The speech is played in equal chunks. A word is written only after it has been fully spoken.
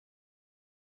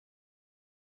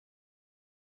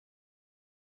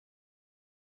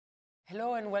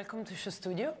Hello and welcome to Show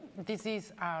Studio. This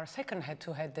is our second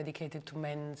head-to-head dedicated to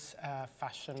men's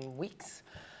fashion weeks.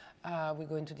 We're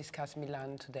going to discuss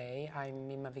Milan today. I'm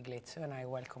Mimma Viglezzo and I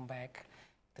welcome back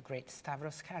the great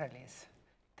Stavros Karalis.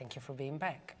 Thank you for being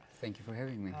back. Thank you for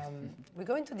having me. We're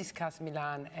going to discuss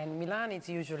Milan, and Milan is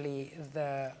usually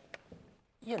the,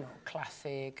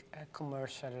 classic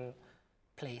commercial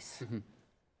place,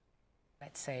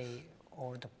 let's say,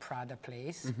 or the Prada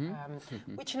place,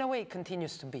 which in a way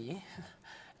continues to be,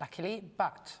 luckily,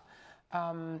 but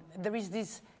there is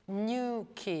this new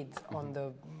kid on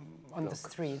the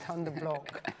street, on the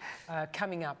block,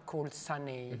 coming up called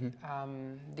Sunnei,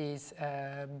 this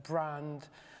brand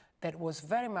that was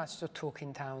very much the talk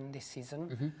in town this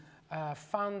season,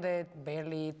 founded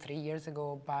barely 3 years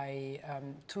ago by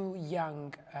two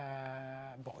young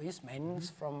boys, men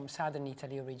from southern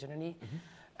Italy originally,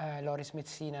 Loris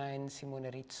Messina and Simone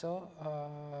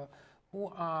Rizzo,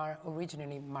 who are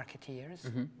originally marketeers.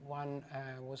 One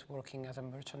was working as a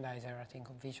merchandiser, I think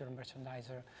a visual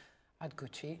merchandiser at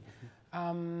Gucci.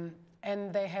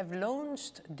 And they have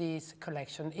launched this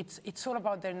collection. It's all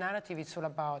about their narrative. It's all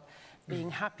about being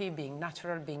happy, being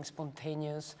natural, being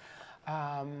spontaneous.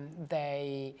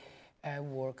 They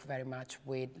work very much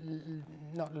with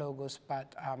not logos,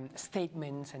 but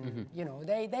statements, and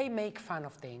they make fun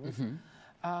of things.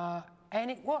 And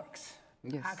it works.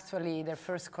 Yes. Actually, their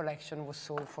first collection was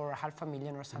sold for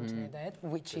 $500,000 or something like that,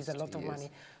 which is a lot of money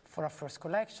for a first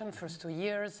collection, first 2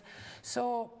 years.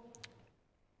 So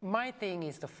my thing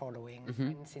is the following,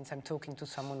 and since I'm talking to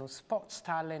someone who spots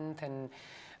talent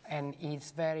and is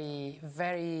very,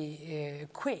 very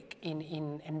quick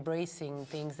in embracing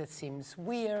things that seems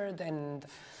weird, and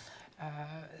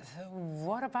so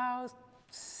what about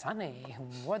Sunnei?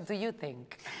 What do you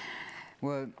think?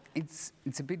 Well, it's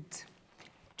a bit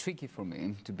tricky for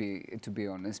me, to be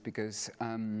honest, because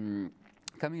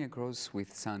coming across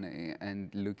with Sunnei and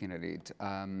looking at it,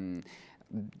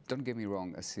 don't get me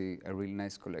wrong, I see a really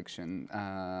nice collection,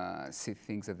 see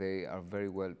things that they are very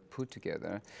well put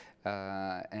together,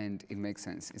 and it makes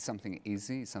sense. It's something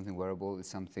easy, it's something wearable, it's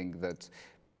something that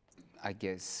I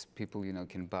guess people,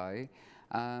 can buy.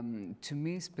 To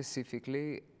me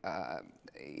specifically,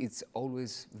 it's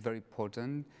always very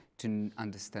important to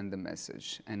understand the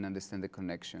message and understand the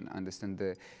connection, understand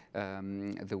the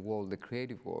world, the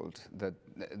creative world that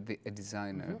a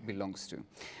designer belongs to.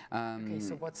 Okay,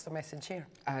 so what's the message here?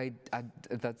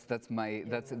 That's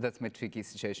my tricky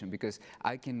situation, because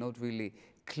I cannot really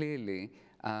clearly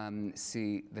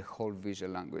see the whole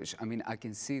visual language. I mean, I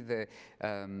can see that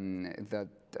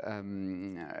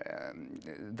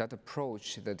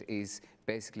approach that is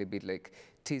basically a bit like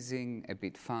teasing, a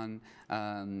bit fun.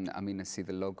 I mean, I see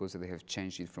the logos that they have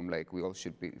changed it from like we all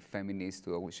should be feminist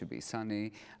to we should be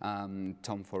Sunnei,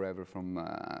 Tom Forever from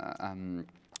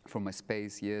my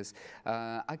space, yes.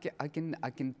 I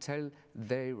can tell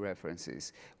their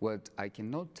references. What I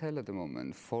cannot tell at the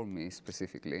moment, for me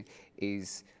specifically,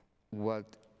 is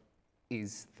what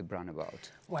is the brand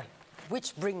about. Well,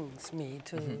 which brings me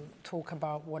to talk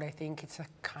about what I think it's a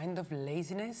kind of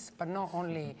laziness, but not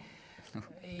only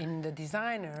in the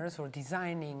designers or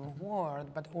designing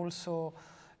world, but also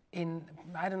in,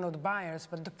 I don't know, the buyers,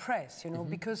 but the press,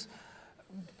 because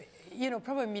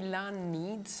probably Milan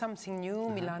needs something new,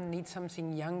 Milan needs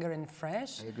something younger and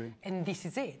fresh. I agree. And this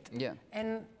is it. Yeah.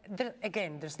 And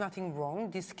again, there's nothing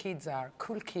wrong. These kids are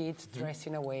cool kids dressed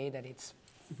in a way that it's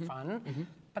fun,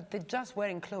 but they're just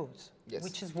wearing clothes,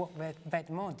 which is what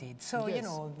Vetements did. So,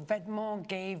 Vetements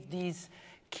gave these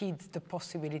kids the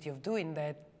possibility of doing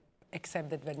that, except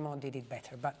that Vetements did it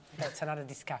better. But that's another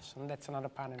discussion, that's another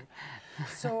panel.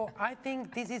 So I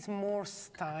think this is more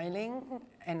styling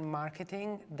and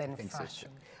marketing than fashion.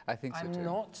 I think so too. I'm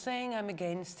not saying I'm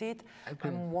against it.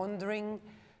 I'm wondering,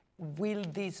 will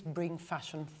this bring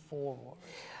fashion forward?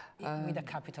 With a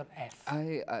capital F.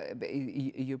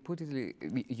 You put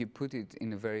it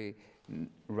in a very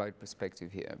right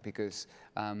perspective here, because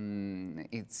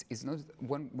it's not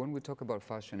when we talk about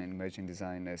fashion and emerging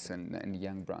designers and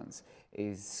young brands,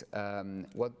 is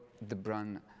what the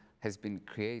brand has been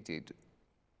created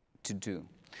to do.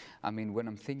 I mean, when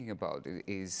I'm thinking about it,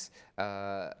 is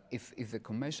if the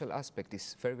commercial aspect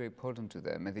is very, very important to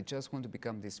them, and they just want to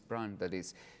become this brand that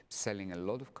is selling a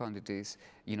lot of quantities,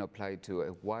 applied to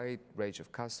a wide range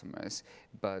of customers,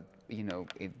 but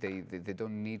they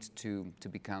don't need to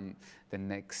become the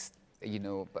next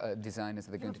designers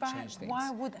that are going to change things.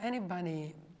 Why would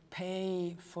anybody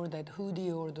pay for that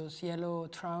hoodie or those yellow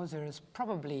trousers?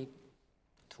 Probably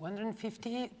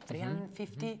 250,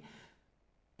 350.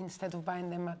 instead of buying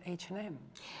them at H&M.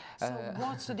 So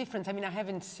what's the difference? I mean, I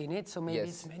haven't seen it, so maybe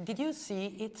Yes. did you see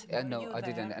it? No, I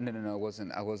didn't. No, I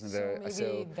wasn't there. So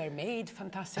maybe they're made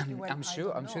fantastically well. I'm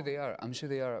sure they are. I'm sure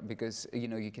they are because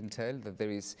you can tell that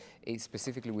there is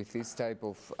specifically with this type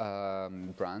of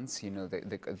brands,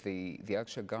 the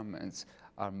actual garments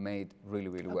are made really,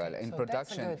 really well. In so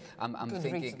production, that's I'm good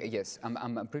thinking, reason. yes,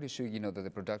 I'm pretty sure that the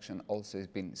production also has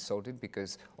been sorted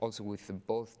because also with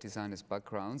both designers'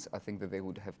 backgrounds, I think that they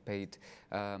would have paid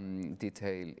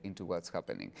detail into what's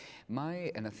happening.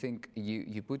 And I think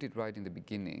you put it right in the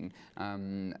beginning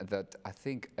that I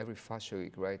think every fashion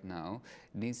week right now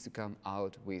needs to come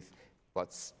out with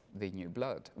what's the new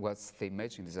blood, what's the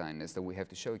emerging designers that we have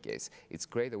to showcase. It's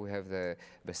great that we have the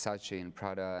Versace and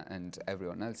Prada and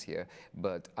everyone else here,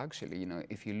 but actually,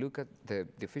 if you look at the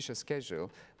official schedule,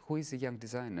 who is the young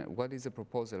designer? What is the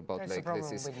proposal about? There's a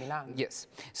problem with Milan. Yes.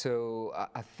 So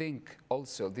I think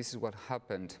also this is what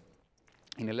happened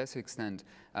in a lesser extent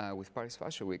with Paris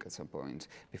Fashion Week at some point.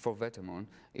 Before Vetements,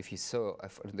 if you saw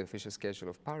the official schedule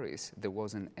of Paris, there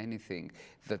wasn't anything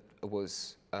that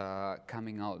was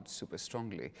coming out super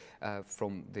strongly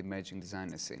from the emerging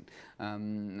designer scene.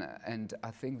 And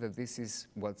I think that this is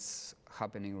what's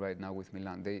happening right now with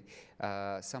Milan. They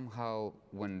somehow,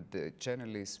 when the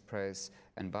journalists, press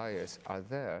and buyers are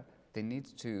there, they need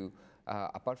to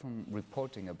apart from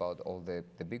reporting about all the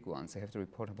big ones, they have to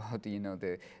report about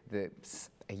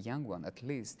a young one at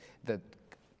least that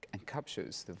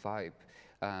captures the vibe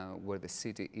where the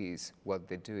city is, what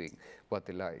they're doing, what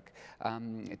they like.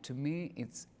 To me,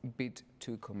 it's a bit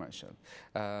too commercial.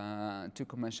 Too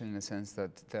commercial in the sense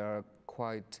that there are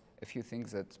quite a few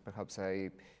things that perhaps I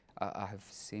have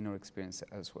seen or experienced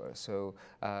elsewhere. So,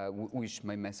 which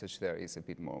my message there is a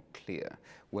bit more clear.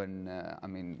 When, I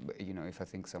mean, if I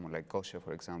think someone like Gosha,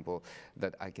 for example,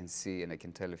 that I can see and I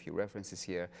can tell a few references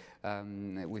here.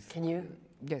 Can you?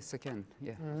 Yes, I can.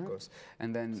 Yeah, of course.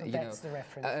 And then, so that's the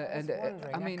reference.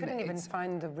 I mean, I couldn't even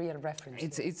find the real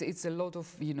reference. It's a lot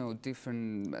of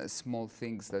different small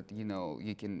things that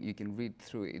you can read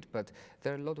through it. But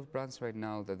there are a lot of brands right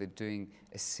now that they're doing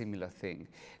a similar thing.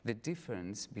 The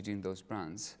difference between those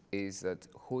brands is that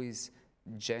who is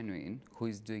genuine, who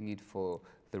is doing it for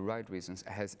the right reasons,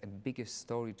 has a bigger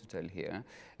story to tell here,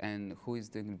 and who is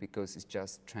doing it because it's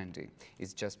just trendy,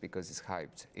 it's just because it's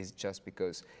hyped, it's just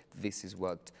because this is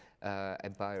what a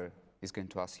buyer is going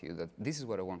to ask you, that this is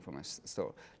what I want from a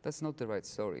store. That's not the right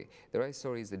story. The right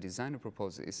story is the designer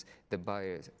proposes, the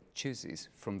buyer chooses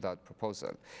from that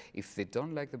proposal. If they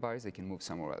don't like the buyers, they can move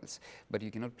somewhere else. But you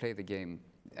cannot play the game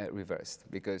reversed,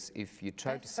 because if you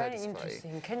try to satisfy... That's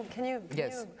very interesting. Can you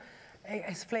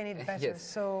explain it better? Yes.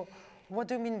 So, what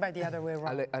do you mean by the other way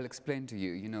around? I'll explain to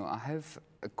you. I have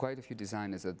quite a few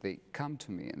designers that they come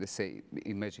to me and they say,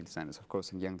 emerging designers, of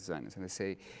course, and young designers, and they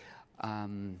say,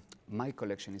 my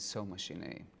collection is so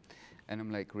machine. And I'm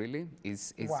like, really?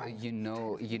 Why? You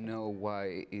know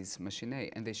why is machine?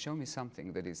 And they show me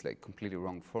something that is like completely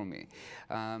wrong for me.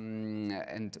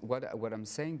 And what I'm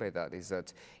saying by that is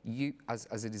that you,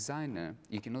 as a designer,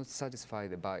 you cannot satisfy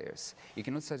the buyers. You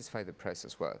cannot satisfy the press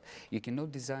as well. You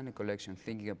cannot design a collection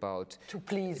thinking about to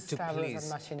please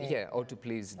travelers and machine. Yeah, or to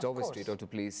please Dover Street, or to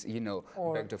please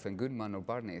Bergdorf and Goodman or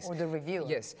Barney's. Or the reviewer.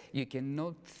 Yes, you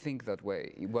cannot think that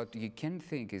way. What you can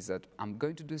think is that I'm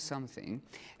going to do something,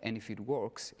 and if it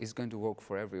works, it's going to work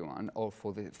for everyone, or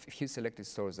for the few selected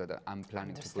stores that I'm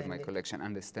planning to put my collection,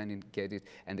 understand it, get it,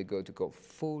 and they go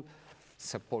full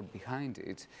support behind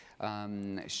it,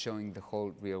 showing the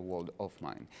whole real world of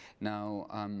mine. Now,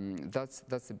 that's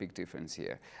the big difference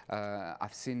here.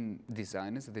 I've seen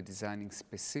designers that they're designing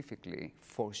specifically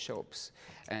for shops,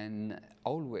 and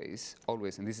always,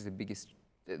 and this is the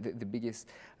biggest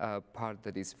part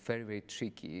that is very, very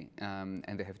tricky, and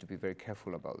they have to be very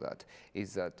careful about that,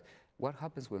 is that what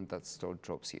happens when that store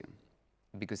drops you?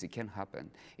 Because it can happen.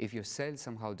 If your sales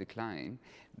somehow decline,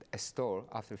 a store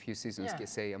after a few seasons can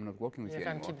say, I'm not working with you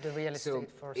anymore. You can keep the real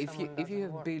estate for someone if you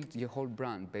have work. built your whole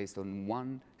brand based on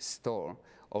one store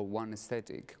or one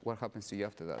aesthetic, what happens to you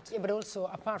after that? Yeah, but also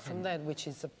apart from that, which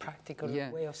is a practical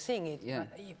way of seeing it,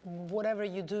 whatever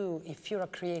you do, if you're a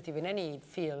creative in any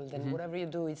field, and whatever you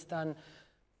do is done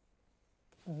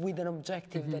with an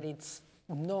objective that it's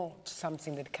not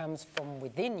something that comes from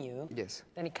within you,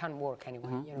 then it can't work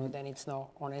anyway. Then it's not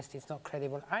honest, it's not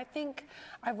credible. I think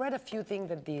I read a few things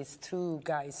that these two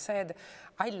guys said.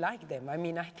 I like them. I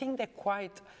mean, I think they're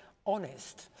quite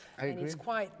honest, and it's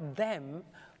quite them,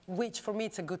 which for me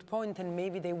it's a good point, and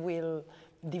maybe they will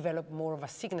develop more of a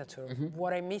signature.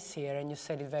 What I miss here, and you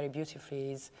said it very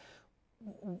beautifully, is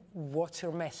what's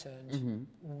your message?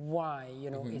 Why?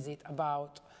 Is it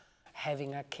about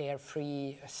having a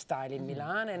carefree style in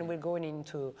Milan, and we're going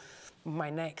into my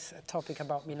next topic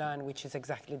about Milan, which is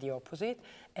exactly the opposite,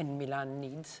 and Milan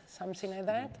needs something like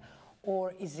that?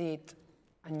 Or is it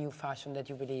a new fashion that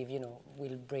you believe,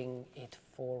 will bring it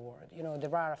forward?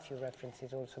 There are a few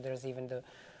references also. There's even the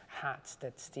hats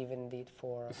that Stephen did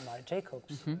for Marc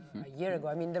Jacobs a year ago.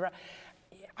 I mean,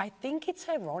 I think it's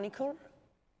ironical,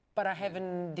 but I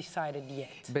haven't decided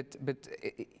yet. But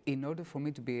in order for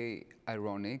me to be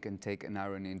ironic and take an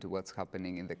irony into what's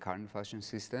happening in the current fashion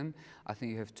system, I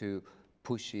think you have to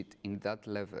push it in that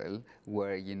level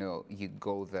where, you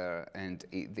go there and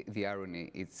the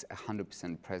irony is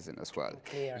 100% present as well.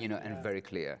 Clear, and very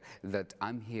clear that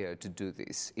I'm here to do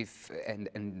this.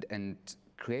 And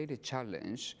create a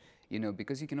challenge,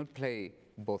 because you cannot play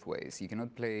both ways. You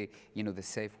cannot play, the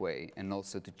safe way and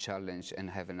also to challenge and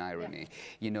have an irony.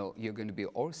 You're going to be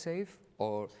or safe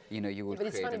or, you will create an irony. But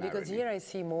it's funny because here I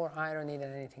see more irony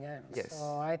than anything else. Yes.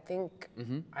 So I think,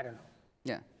 I don't know.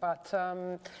 Yeah. But,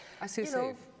 I say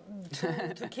safe.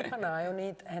 To keep an eye on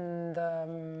it, and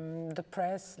the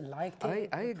press liked it.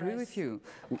 I agree with you.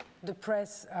 The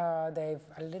press, they've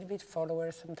a little bit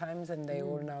followers sometimes, and they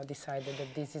all now decided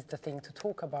that this is the thing to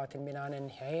talk about in Milan, and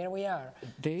here we are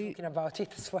talking about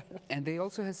it as well. And they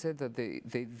also have said that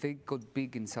they got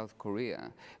big in South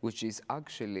Korea, which is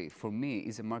actually, for me,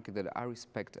 is a market that I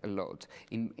respect a lot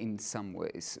in some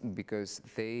ways, because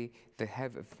they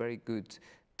have a very good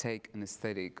take an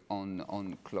aesthetic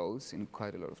on clothes in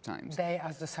quite a lot of times. They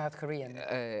as the South Korean?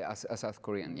 As South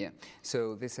Korean, yeah.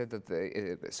 So they said that,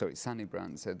 Sunnei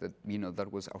brand said that,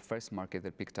 that was our first market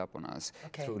that picked up on us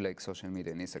through like social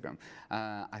media and Instagram.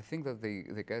 I think that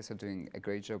the guys are doing a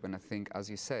great job, and I think, as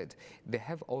you said, they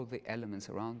have all the elements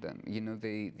around them.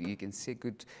 You can see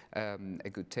a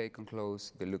good take on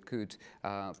clothes, they look good,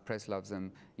 press loves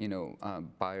them,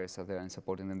 buyers are there and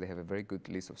supporting them, they have a very good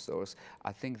list of stores.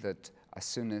 I think that as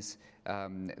soon as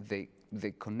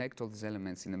they connect all these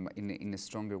elements in a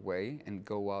stronger way and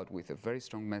go out with a very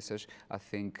strong message, I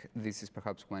think this is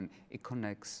perhaps when it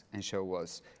connects and shows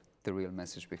us the real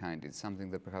message behind it, something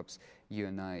that perhaps you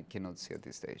and I cannot see at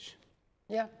this stage.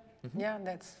 Yeah,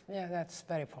 that's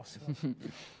very possible.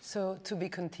 So to be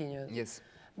continued. Yes.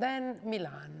 Then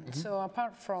Milan. So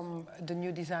apart from the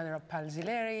new designer of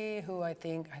Palzileri, who I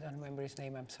think, I don't remember his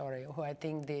name, I'm sorry, who I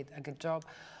think did a good job,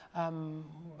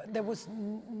 there was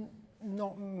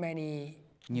not many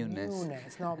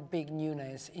newness, not big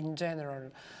newness in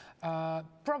general.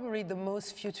 Probably the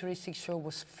most futuristic show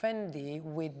was Fendi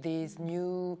with this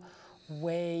new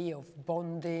way of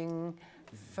bonding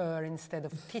fur instead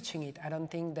of stitching it. I don't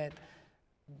think that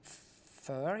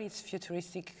fur is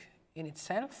futuristic in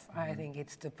itself. I think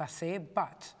it's the passé,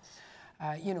 but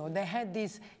they had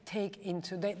this take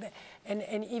into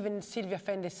and even Silvia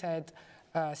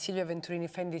Venturini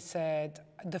Fendi said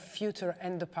the future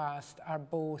and the past are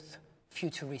both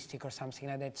futuristic or something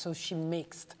like that. So she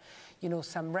mixed,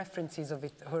 some references of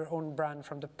her own brand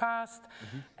from the past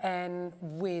and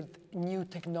with new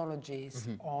technologies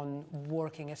on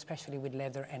working, especially with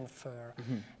leather and fur.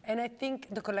 And I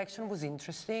think the collection was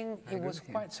interesting. It was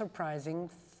quite surprising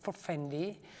for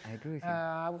Fendi. I agree with you.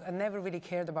 I never really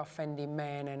cared about Fendi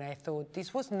men, and I thought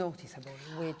this was noticeable,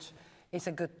 which is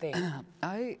a good thing.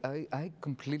 I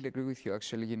completely agree with you.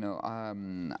 Actually,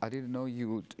 I didn't know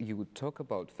you would talk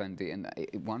about Fendi, and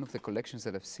one of the collections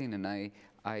that I've seen, and I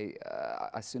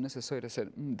as soon as I saw it, I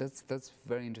said, that's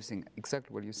very interesting.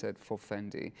 Exactly what you said for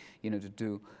Fendi, to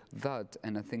do that,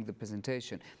 and I think the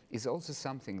presentation is also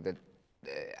something that.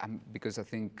 Because I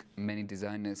think many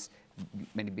designers,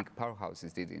 many big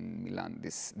powerhouses did in Milan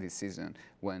this season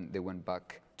when they went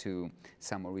back to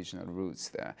some original roots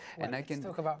there. Well, and let's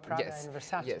talk about Prada and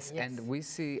Versace. Yes, and we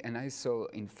see, and I saw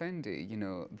in Fendi,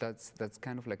 that's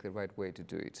kind of like the right way to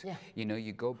do it. Yeah.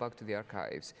 You go back to the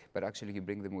archives, but actually you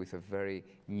bring them with a very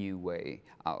new way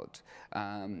out.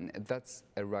 That's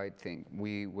a right thing.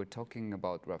 We were talking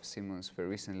about Raf Simons very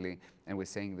recently, and we're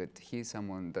saying that he's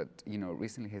someone that,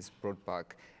 recently has brought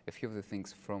back a few of the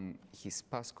things from his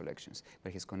past collections,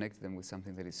 but he's connected them with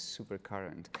something that is super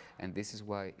current, and this is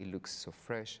why it looks so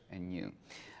fresh and new.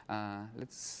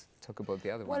 Let's talk about the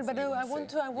other ones. Well,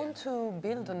 but I want to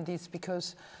build on this,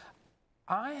 because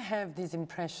I have this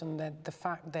impression that the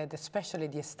fact that especially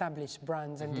the established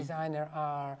brands and designers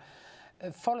are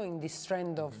following this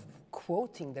trend of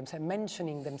quoting themselves,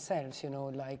 mentioning themselves,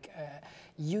 like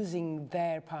using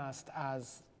their past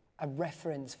as a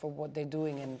reference for what they're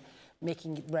doing and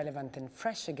making it relevant and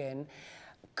fresh again,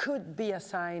 could be a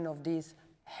sign of this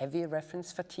heavy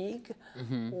reference fatigue,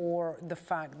 or the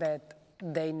fact that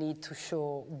they need to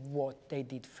show what they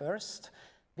did first,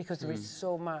 because there is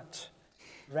so much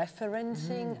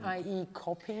referencing, i.e.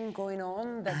 copying going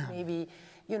on, that maybe,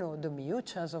 you know, the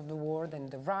Miuccias of the world and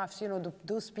the Ruffs, you know,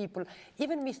 those people,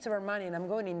 even Mr. Armani, and I'm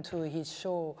going into his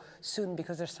show soon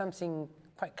because there's something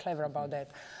quite clever about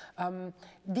that.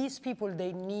 These people,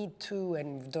 they need to,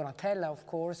 and Donatella, of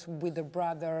course, with the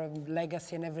brother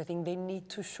legacy and everything, they need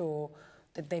to show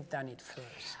that they've done it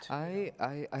first.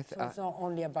 So it's not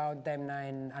only about Demna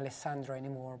and Alessandro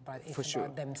anymore, but it's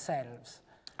about themselves.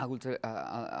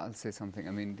 I'll say something.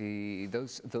 I mean,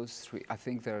 those three. I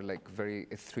think there are like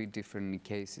three different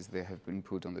cases that have been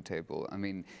put on the table. I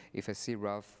mean, if I see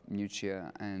Raf, Miuccia,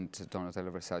 and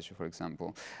Donatella Versace, for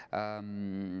example,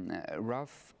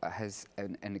 Raf has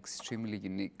an extremely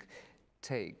unique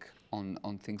take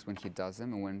on things when he does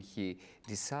them, and when he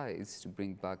decides to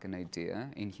bring back an idea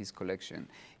in his collection,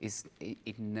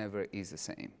 it never is the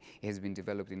same. It has been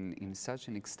developed in such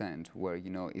an extent where, you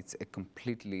know, it's a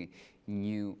completely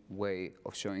new way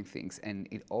of showing things, and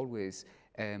it always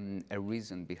a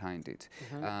reason behind it,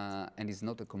 and it's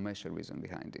not a commercial reason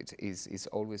behind it. It's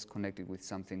always connected with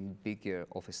something bigger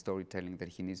of a storytelling that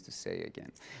he needs to say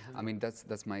again. I mean,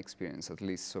 that's my experience, at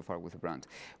least so far with the brand.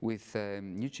 With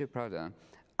Miuccia Prada,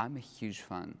 I'm a huge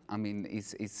fan. I mean,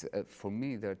 it's for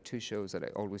me, there are two shows that I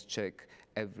always check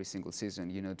every single season,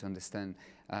 you know, to understand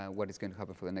what is going to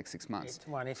happen for the next 6 months.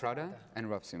 Prada and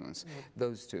Raf Simons,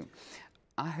 those two.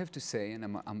 I have to say,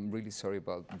 and I'm really sorry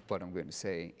about what I'm going to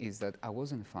say, is that I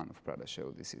wasn't a fan of Prada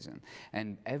show this season.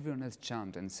 And everyone else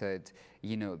jumped and said,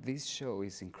 you know, this show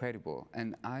is incredible.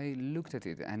 And I looked at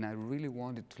it and I really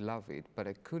wanted to love it, but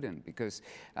I couldn't because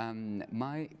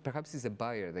perhaps it's a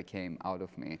buyer that came out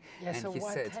of me. Yeah, and so he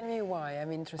said, tell me why,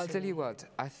 I'm interested. I'll tell you what,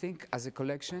 I think as a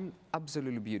collection,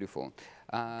 absolutely beautiful.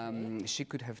 She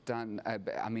could have done,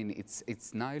 I mean,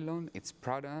 it's nylon, it's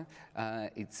Prada,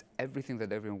 it's everything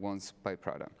that everyone wants by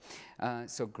Prada.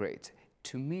 So great.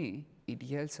 To me, it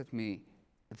yells at me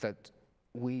that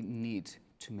we need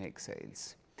to make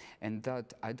sales. And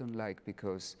that I don't like,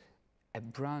 because a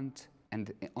brand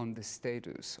and on the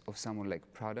status of someone like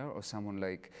Prada or someone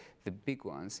like the big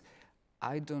ones,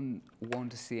 I don't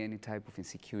want to see any type of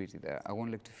insecurity there. I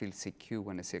want like to feel secure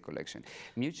when I see a collection.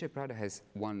 Miuccia Prada has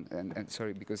one, and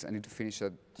sorry, because I need to finish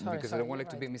that, because I don't want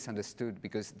like to be misunderstood,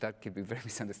 because that could be very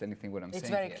misunderstanding thing what I'm saying. It's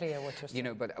very clear what you're saying. You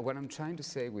know, but what I'm trying to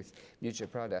say with Miuccia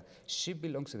Prada, she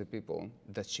belongs to the people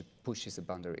that she pushes the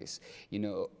boundaries. You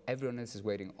know, everyone else is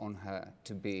waiting on her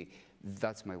to be,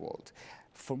 that's my world.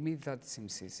 For me, that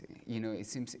seems easy. You know, it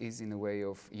seems easy in a way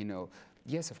of, you know,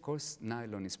 yes, of course,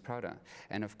 nylon is Prada.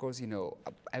 And of course, you know,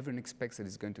 everyone expects that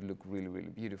it's going to look really,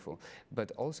 really beautiful.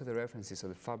 But also the references of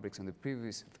the fabrics on the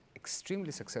previous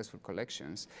extremely successful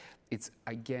collections, it's,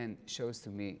 again, shows to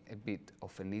me a bit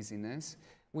of an easiness,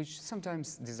 which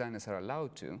sometimes designers are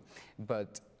allowed to.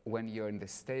 But when you're in the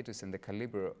status and the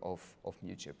caliber of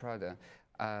Miuccia Prada,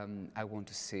 I want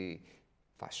to see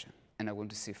fashion. And I want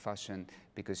to see fashion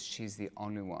because she's the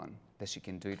only one that she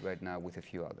can do it right now with a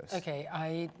few others.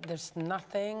 Okay, there's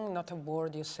nothing, not a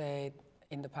word you said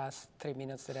in the past 3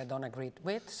 minutes that I don't agree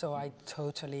with, so I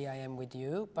am with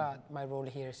you, but my role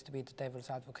here is to be the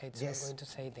devil's advocate, so I'm going to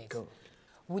say this. Go.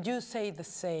 Would you say the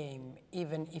same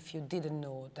even if you didn't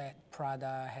know that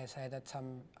Prada has had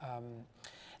some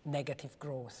negative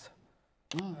growth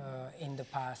in the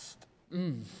past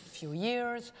few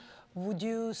years? Would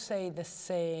you say the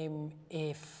same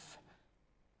if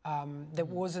there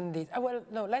wasn't this? Well,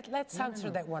 no, let's answer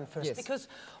that one first. Yes. Because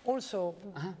also,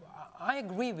 I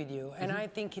agree with you, and I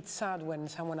think it's sad when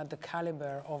someone at the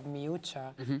caliber of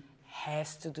Miuccia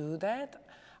has to do that.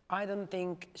 I don't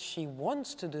think she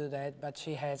wants to do that, but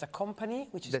she has a company,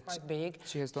 which is quite big.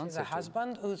 She has a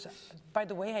husband who's, by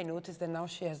the way, I noticed that now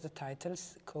she has the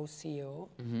titles co-CEO,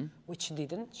 which she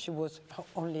didn't. She was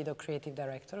only the creative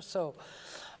director. So.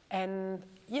 And,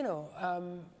 you know,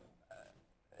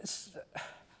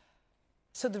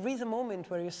 so there is a moment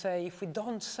where you say, if we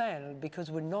don't sell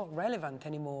because we're not relevant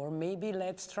anymore, maybe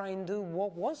let's try and do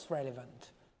what was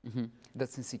relevant.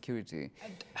 That's insecurity.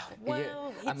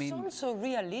 Well, yeah, it's also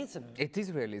realism. It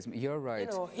is realism, you're right.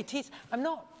 You know, it is, I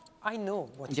know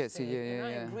what you say, and I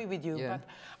agree with you, but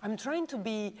I'm trying to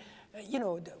be, you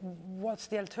know, what's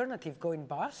the alternative, going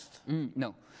bust?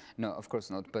 No, of course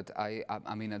not. But I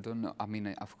mean, I don't know. I mean,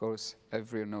 of course,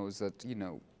 everyone knows that, you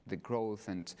know, the growth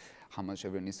and how much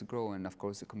everyone needs to grow. And of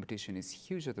course, the competition is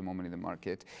huge at the moment in the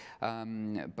market.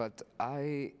 But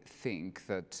I think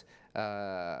that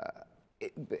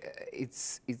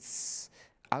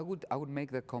I would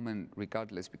make that comment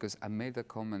regardless, because I made that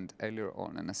comment earlier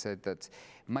on, and I said that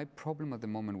my problem at the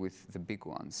moment with the big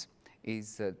ones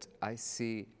is that I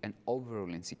see an overall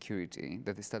insecurity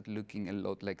that they start looking a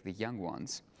lot like the young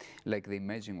ones, like the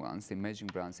emerging ones, the emerging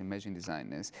brands, the emerging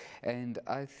designers. And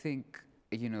I think,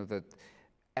 you know, that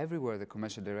everywhere the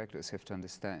commercial directors have to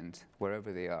understand,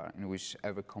 wherever they are, in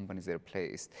whichever companies they're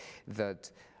placed, that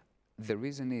the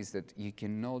reason is that you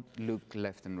cannot look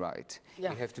left and right. You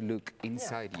have to look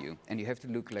inside you, and you have to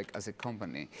look like as a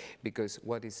company, because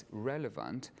what is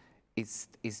relevant is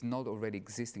not already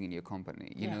existing in your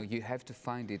company. You know, you have to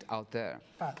find it out there.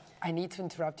 But I need to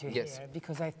interrupt you here,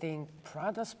 because I think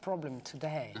Prada's problem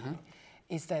today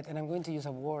is that, and I'm going to use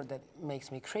a word that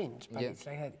makes me cringe, but it's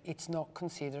like that, it's not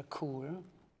considered cool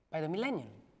by the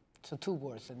millennial. So two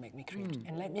words that make me cringe.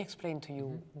 And let me explain to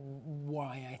you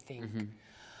why I think.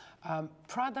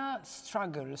 Prada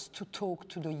struggles to talk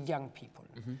to the young people,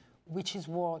 which is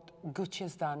what Gucci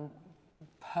has done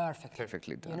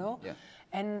perfectly done, you know?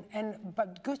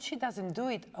 But Gucci doesn't do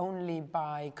it only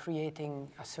by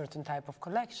creating a certain type of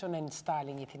collection and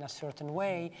styling it in a certain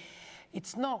way.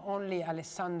 It's not only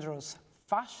Alessandro's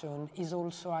fashion, it's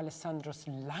also Alessandro's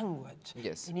language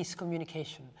in his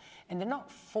communication. And they're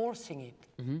not forcing it.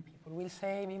 People will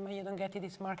say, Mima, you don't get it,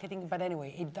 it's marketing. But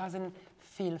anyway, it doesn't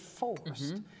feel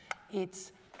forced.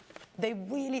 They're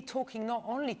really talking not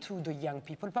only to the young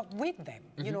people, but with them.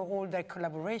 You know, all their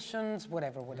collaborations,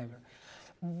 whatever.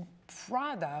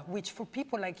 Prada, which for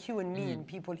people like you and me and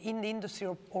people in the industry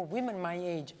or women my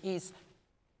age is,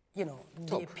 you know,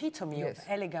 the epitome of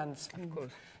elegance. Of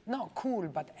course. Not cool,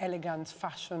 but elegance,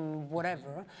 fashion,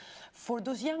 whatever. For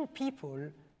those young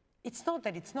people, it's not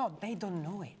that it's not, they don't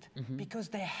know it because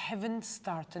they haven't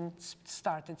started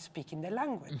speaking the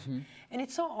language. And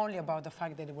it's not only about the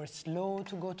fact that they were slow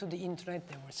to go to the internet,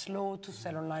 they were slow to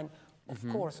sell online, of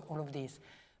course, all of this.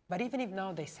 But even if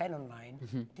now they sell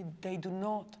online, they do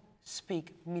not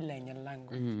speak millennial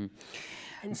language.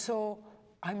 And so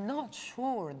I'm not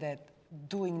sure that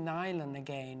doing nylon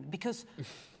again, because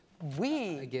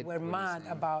we were mad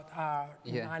about our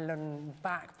nylon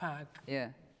backpack.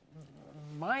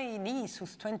 My niece,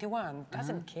 who's 21,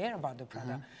 doesn't care about the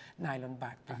Prada nylon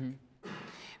backpack.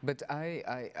 But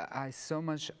I so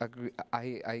much agree.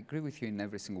 I agree with you in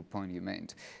every single point you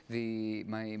made.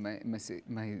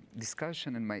 My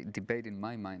discussion and my debate in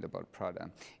my mind about Prada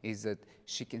is that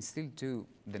she can still do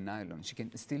the nylon. She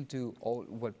can still do all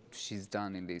what she's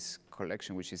done in this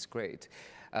collection, which is great.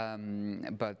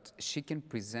 But she can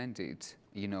present it,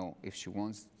 you know, if she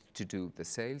wants to do the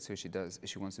sales, so she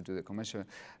wants to do the commercial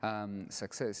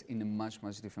success in a much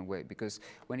different way. Because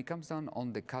when it comes down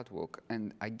on the catwalk,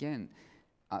 and again,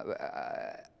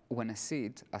 when I see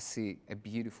it, I see a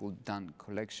beautiful done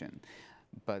collection.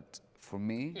 But for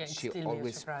me, she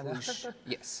always push.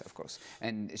 Yes, of course.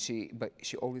 And she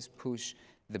always push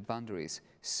the boundaries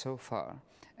so far.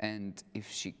 And if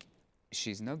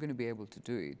she's not going to be able to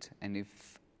do it, and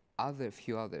if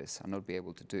few others are not be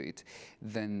able to do it,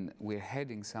 then we're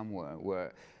heading somewhere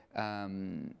where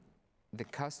the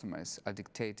customers are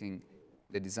dictating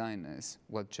the designers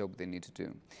what job they need to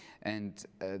do, and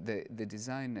the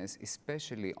designers,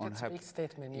 especially on her, big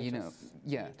statement, you know,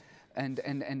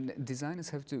 and designers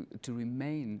have to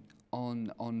remain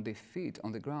on their feet,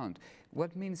 on the ground.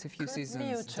 What means a few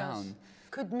seasons down?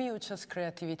 Could Miuccia's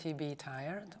creativity be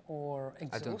tired or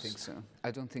exhausted? I don't think so.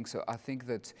 I don't think so. I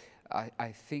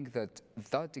think that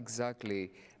that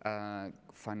exactly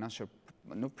financial,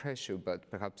 no pressure, but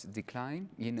perhaps decline,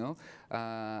 you know,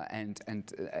 and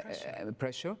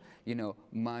pressure, you know,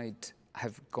 might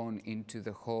have gone into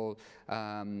the whole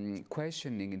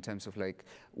questioning in terms of like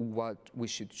what we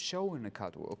should show in a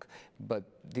catwalk. But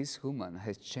this woman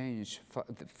has changed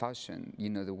the fashion, you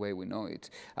know, the way we know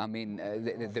it. I mean,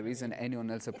 there isn't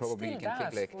anyone else that probably can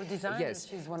think like, for designers, yes,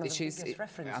 she's one of the biggest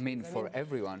references. I mean, for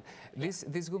everyone.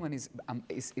 This woman she's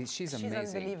amazing.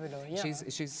 Unbelievable, yeah.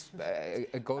 She's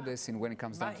a goddess in when it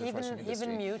comes down to the fashion industry.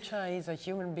 Even Miuccia is a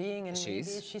human being, and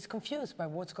she's confused by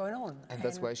what's going on. And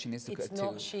that's why she needs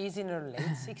to she's in her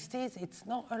late 60s. It's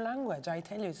not her language, I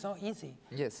tell you, it's not easy.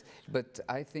 Yes, but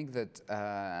I think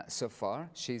that so far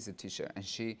she's a teacher, and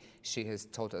she has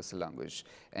taught us a language,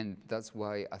 and that's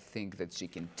why I think that she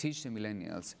can teach the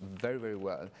millennials very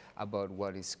well about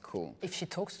what is cool. If she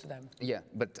talks to them. Yeah,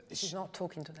 but she's not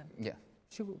talking to them. Yeah,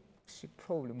 she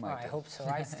probably might. I hope so.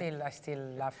 I still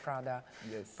love Prada.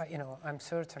 Yes. But you know, I'm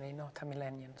certainly not a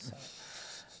millennial, so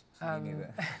me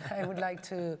neither. I would like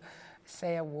to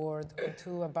say a word or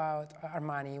two about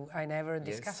Armani. I never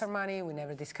discuss Armani. We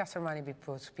never discuss Armani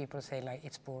because people say like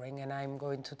it's boring, and I'm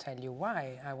going to tell you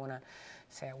why I want to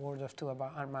say a word or two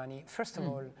about Armani. First of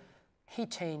all, he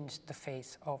changed the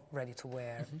face of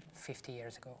ready-to-wear 50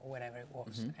 years ago, or whatever it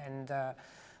was, and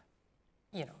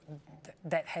you know,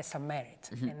 that has some merit,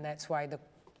 and that's why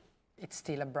it's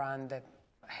still a brand that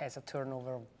has a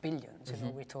turnover of billions. You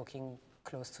know, we're talking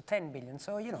close to 10 billion.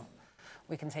 So, you know,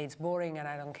 we can say it's boring and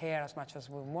I don't care as much as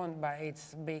we want, but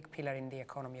it's a big pillar in the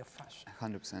economy of fashion.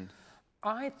 100%.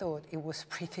 I thought it was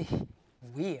pretty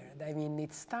weird. I mean,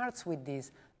 it starts with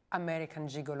this American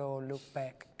gigolo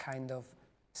look-back kind of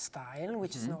style,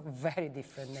 which is not very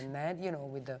different than that, you know,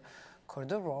 with the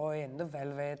corduroy and the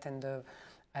velvet and the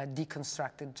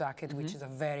deconstructed jacket, which is a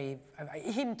very,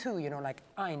 him too, you know, like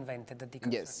I invented the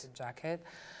deconstructed jacket,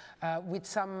 with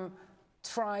some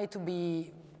try to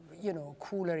be, you know,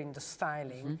 cooler in the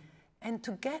styling, and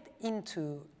to get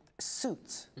into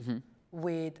suits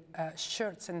with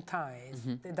shirts and ties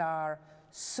that are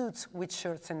suits with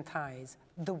shirts and ties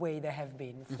the way they have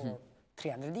been for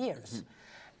 300 years.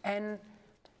 And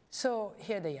so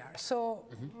here they are. So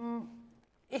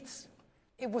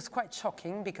it was quite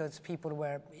shocking because people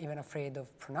were even afraid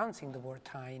of pronouncing the word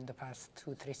tie in the past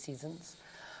 2-3 seasons.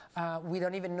 We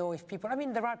don't even know if people, I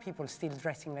mean, there are people still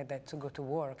dressing like that to go to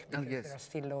work because there are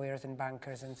still lawyers and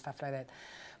bankers and stuff like that.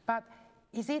 But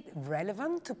is it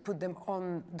relevant to put them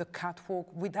on the catwalk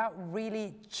without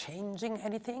really changing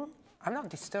anything? I'm not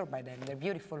disturbed by them, they're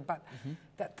beautiful, but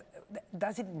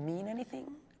does it mean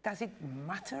anything? Does it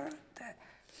matter?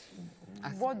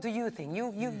 What do you think?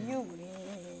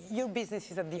 Your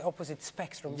business is at the opposite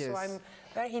spectrum, so I'm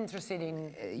very interested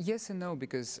in... Yes and no,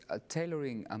 because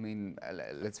tailoring, I mean,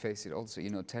 let's face it also, you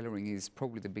know, tailoring is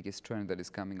probably the biggest trend that is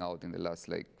coming out in the last,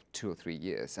 like, 2 or 3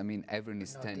 years. I mean, everyone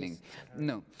is turning...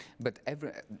 No, but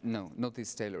not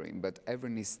this tailoring, but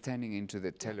everyone is turning into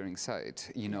the tailoring side,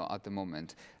 you know, at the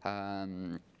moment.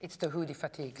 It's the hoodie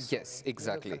fatigue. Yes,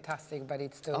 exactly. Fantastic, but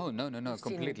it's still... Oh, no,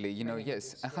 completely. You know,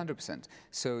 yes, 100%.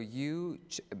 So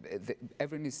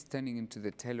everyone is turning into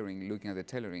the tailoring, looking at the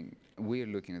tailoring. We're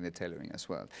looking at the tailoring as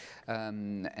well,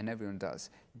 and everyone does.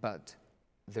 But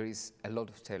there is a lot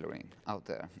of tailoring out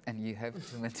there, and you have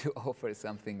to offer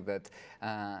something that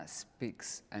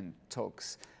speaks and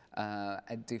talks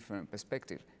a different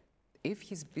perspective. If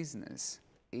his business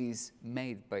is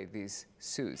made by these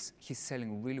suits, he's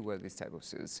selling really well this type of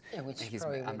suits,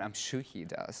 and I'm sure he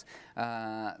does,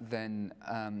 then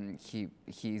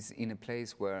he's in a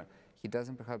place where he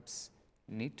doesn't perhaps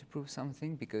need to prove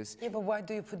something, because... Yeah, but why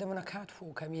do you put them on a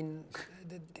catwalk? I mean,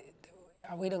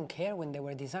 we don't care when they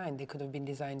were designed. They could have been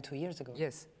designed 2 years ago.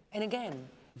 Yes. And again,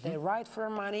 they're right for our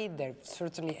money, they're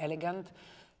certainly elegant,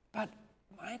 but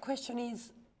my question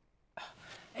is,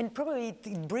 and probably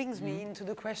it brings me into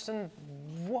the question,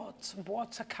 what's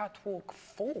a catwalk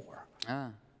for?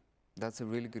 That's a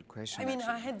really good question. I mean,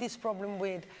 I had this problem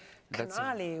with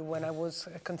Canali when I was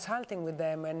consulting with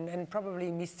them, and probably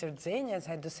Mr. Zegna's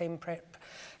had the same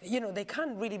you know, they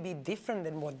can't really be different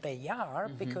than what they are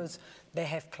because they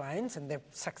have clients and they're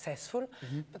successful,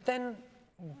 but then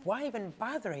why even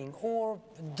bothering? Or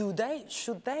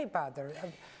should they bother?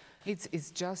 It's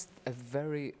just a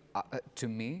very, to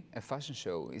me, a fashion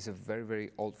show is a very, very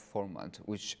old format,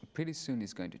 which pretty soon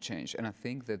is going to change. And I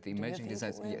think that the emerging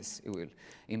designers, yes, it will.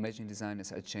 Emerging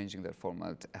designers are changing their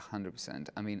format 100%.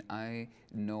 I mean, I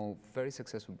know very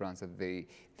successful brands that they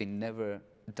never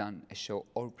done a show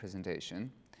or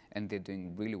presentation, and they're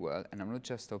doing really well. And I'm not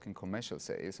just talking commercial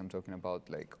sales, I'm talking about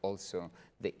like also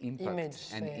the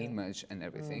impact image and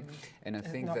everything. And I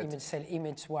think that...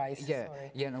 image-wise,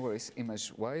 yeah, no worries,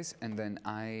 image-wise. And then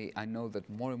I know that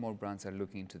more and more brands are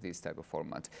looking into this type of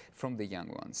format from the young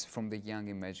ones, from the young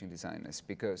emerging designers,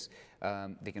 because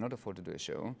they cannot afford to do a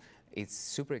show. It's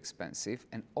super expensive,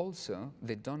 and also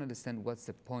they don't understand what's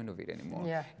the point of it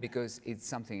anymore, because it's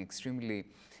something extremely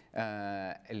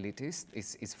elitist.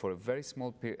 It's for a very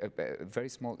small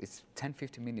it's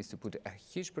 10-15 minutes to put a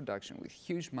huge production with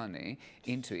huge money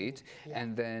into it,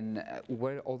 and then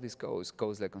where all this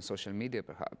goes like on social media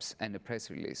perhaps, and a press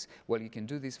release. Well, you can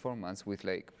do these formats with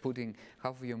like putting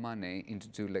half of your money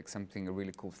into like something, a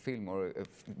really cool film or a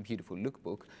beautiful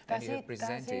lookbook, and you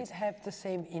present it. Does it have the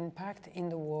same impact in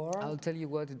the world? I'll tell you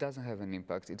what, it doesn't have an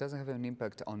impact. It doesn't have an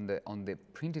impact on the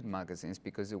printed magazines,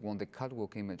 because they want the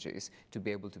catwalk images to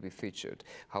be able to be featured.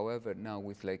 However, now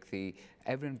with like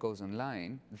everyone goes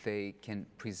online, they can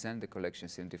present the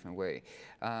collections in a different way.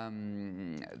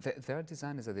 There are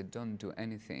designers that they don't do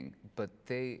anything, but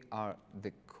they are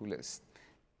the coolest.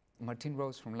 Martine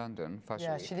Rose from London,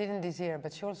 Fashion Week. She didn't this year,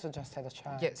 but she also just had a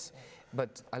child. Yes,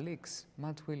 but Alix,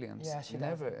 Matt Williams, she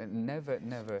never.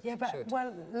 Yeah, but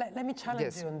well, let me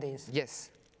challenge you on this. Yes,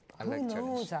 Who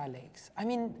knows, Alex? I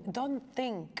mean, don't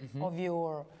think of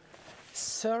your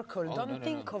circle. Don't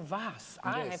think of us.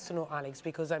 I have to know Alex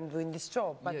because I'm doing this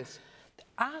job. But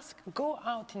go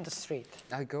out in the street.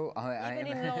 I Even am,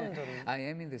 in London. I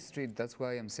am in the street. That's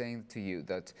why I'm saying to you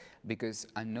that because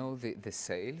I know the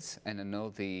sales and I know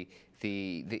the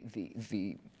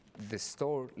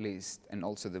store list and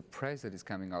also the press that is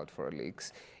coming out for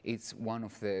Alix. It's one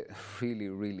of the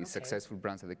really successful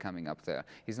brands that are coming up there.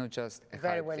 It's not just a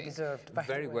very hype well thing. deserved.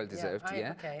 Very well deserved,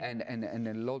 yeah. Okay. And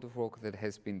a lot of work that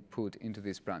has been put into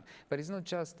this brand. But it's not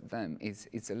just them.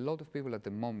 It's a lot of people at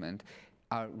the moment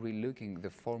are relooking the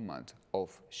format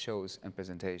of shows and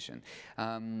presentation.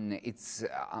 I'm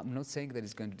not saying that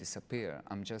it's going to disappear.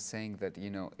 I'm just saying that, you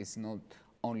know, it's not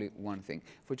only one thing.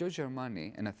 For Giorgio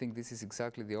Armani, and I think this is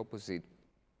exactly the opposite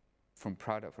from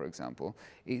Prada, for example,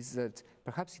 is that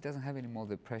perhaps he doesn't have any more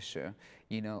the pressure,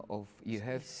 you know, of you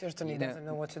have. He certainly doesn't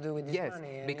know what to do with his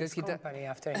money and because his company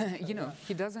after. you know,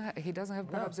 he doesn't have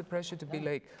perhaps the pressure to be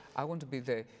like, I want to be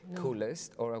the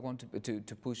coolest, or I want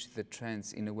to push the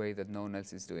trends in a way that no one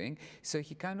else is doing. So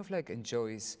he kind of like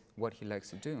enjoys what he likes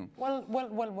to do. Well.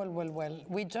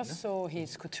 We just saw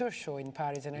his couture show in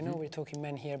Paris, and I know we're talking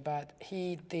men here, but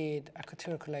he did a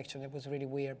couture collection that was really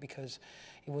weird because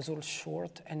it was all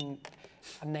short and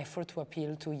an effort to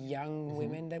appeal to young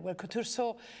women that were couture.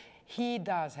 So he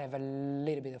does have a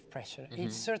little bit of pressure. He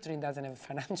certainly doesn't have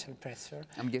financial pressure.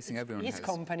 I'm guessing everyone has. His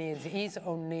company is his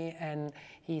only, and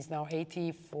he's now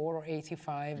 84 or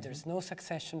 85. There's no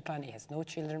succession plan. He has no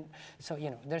children. So,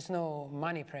 you know, there's no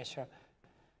money pressure.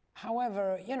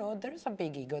 However, you know, there is a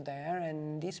big ego there,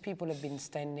 and these people have been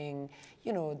standing,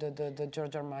 you know, the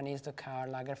Giorgio Armani's, the Karl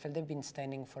Lagerfeld, they've been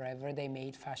standing forever. They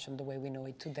made fashion the way we know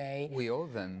it today. We owe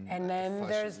them. And then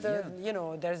there's the, you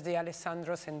know, there's the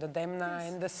Alessandros and the Demna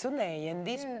and the Sunnei, and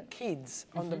these kids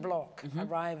on the block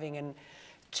arriving and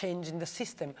changing the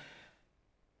system.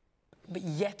 But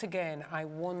yet again, I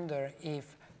wonder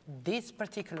if this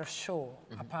particular show,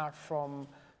 apart from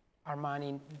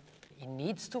Armani, it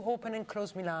needs to open and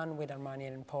close Milan with Armani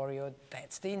and Emporio.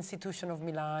 That's the institution of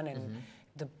Milan and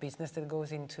the business that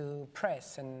goes into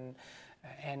press and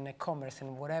commerce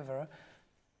and whatever.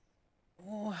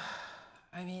 Oh,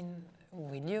 I mean,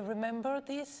 will you remember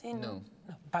this? No.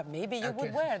 But maybe you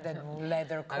would wear that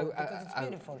leather coat because it's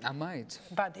beautiful. I might.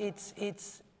 But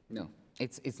it's no.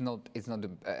 It's not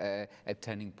a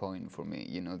turning point for me,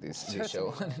 you know, this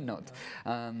show. Not.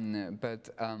 But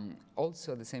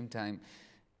also at the same time,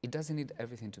 it doesn't need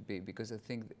everything to be, because I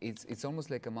think it's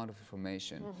almost like amount of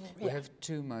information. We have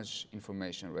too much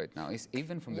information right now, it's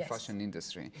even from the fashion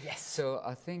industry. So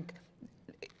I think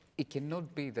it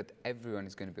cannot be that everyone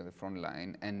is going to be on the front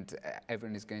line and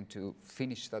everyone is going to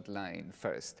finish that line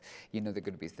first. You know, they're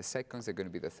going to be the seconds, they're going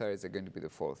to be the thirds, they're going to be the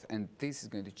fourth. And this is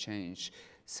going to change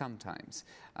sometimes.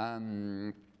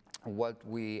 What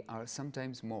we are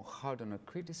sometimes more hard on our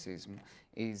criticism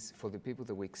is for the people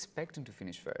that we expect them to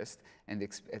finish first and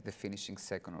the finishing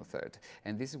second or third.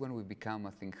 And this is when we become,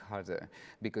 I think, harder,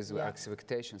 because our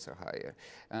expectations are higher.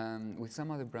 With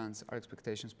some other brands, our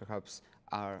expectations perhaps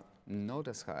are not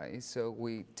as high, so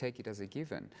we take it as a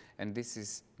given. And this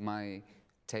is my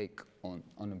take on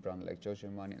a brand like Giorgio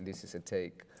Armani, and this is a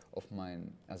take of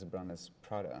mine as a brand as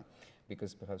Prada,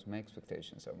 because perhaps my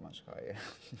expectations are much higher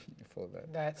for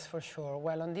that. That's for sure.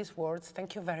 Well, on these words,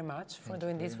 thank you very much for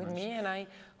doing this with me, and I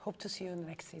hope to see you in the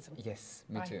next season. Yes,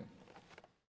 me too.